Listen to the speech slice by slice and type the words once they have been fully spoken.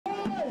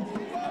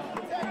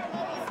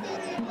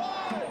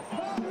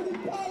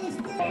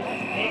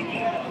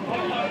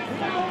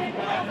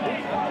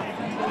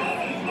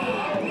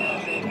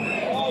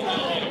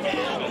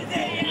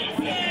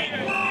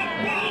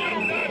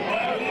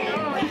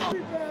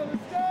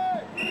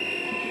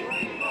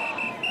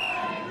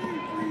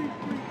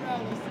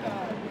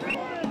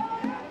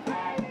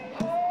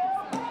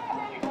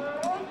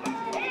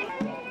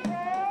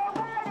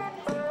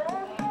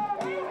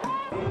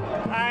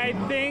I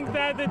think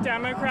that the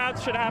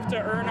Democrats should have to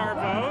earn our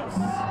votes.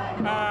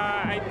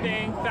 I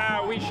think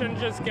that we shouldn't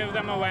just give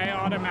them away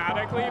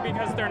automatically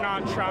because they're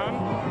not Trump.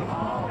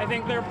 I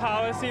think their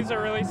policies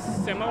are really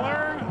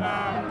similar.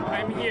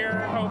 I'm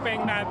here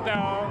hoping that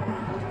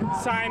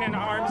they'll sign an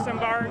arms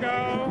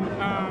embargo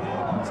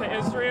to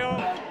Israel.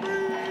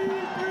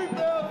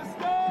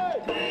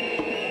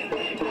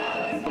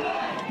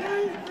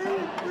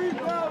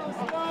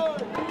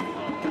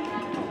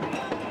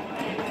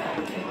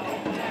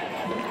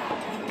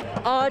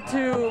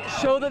 To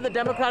show that the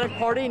Democratic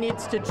Party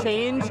needs to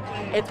change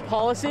its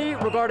policy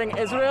regarding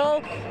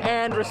Israel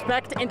and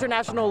respect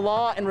international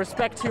law and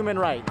respect human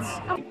rights.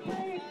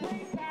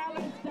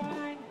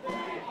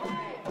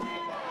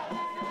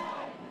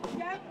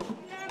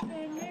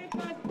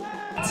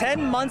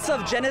 10 months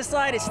of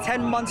genocide is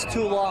 10 months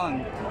too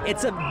long.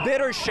 It's a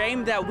bitter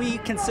shame that we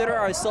consider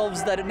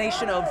ourselves the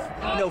nation of,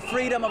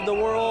 freedom of the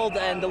world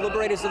and the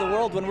liberators of the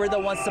world when we're the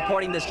ones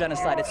supporting this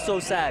genocide. It's so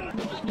sad.